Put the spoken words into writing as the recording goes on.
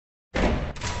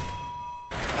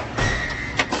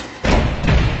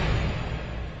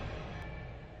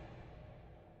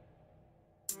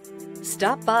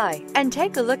Stop by and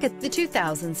take a look at the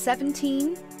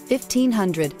 2017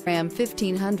 1500. Ram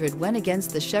 1500 went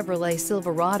against the Chevrolet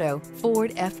Silverado,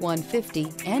 Ford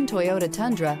F-150, and Toyota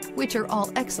Tundra, which are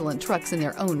all excellent trucks in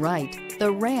their own right.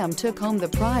 The Ram took home the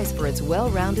prize for its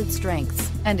well-rounded strengths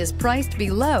and is priced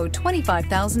below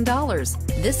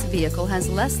 $25,000. This vehicle has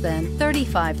less than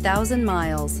 35,000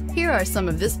 miles. Here are some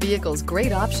of this vehicle's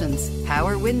great options: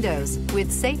 power windows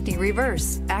with safety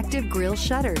reverse, active grille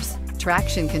shutters,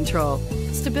 traction control,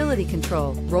 stability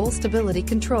control, roll stability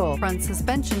control, front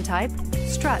suspension type,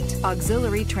 strut,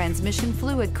 auxiliary transmission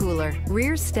fluid cooler,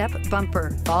 rear step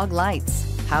bumper, fog lights,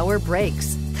 power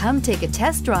brakes. Come take a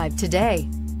test drive today.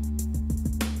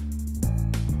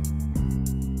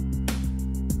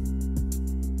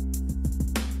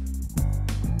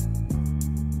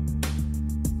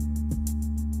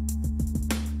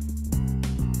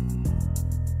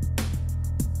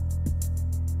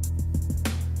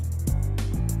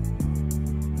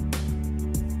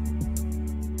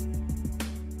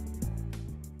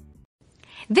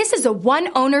 This is a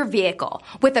one-owner vehicle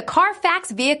with a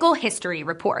CARFAX Vehicle History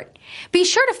Report. Be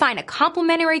sure to find a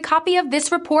complimentary copy of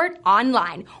this report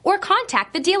online or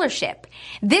contact the dealership.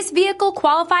 This vehicle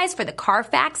qualifies for the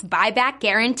CARFAX Buyback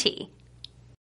Guarantee.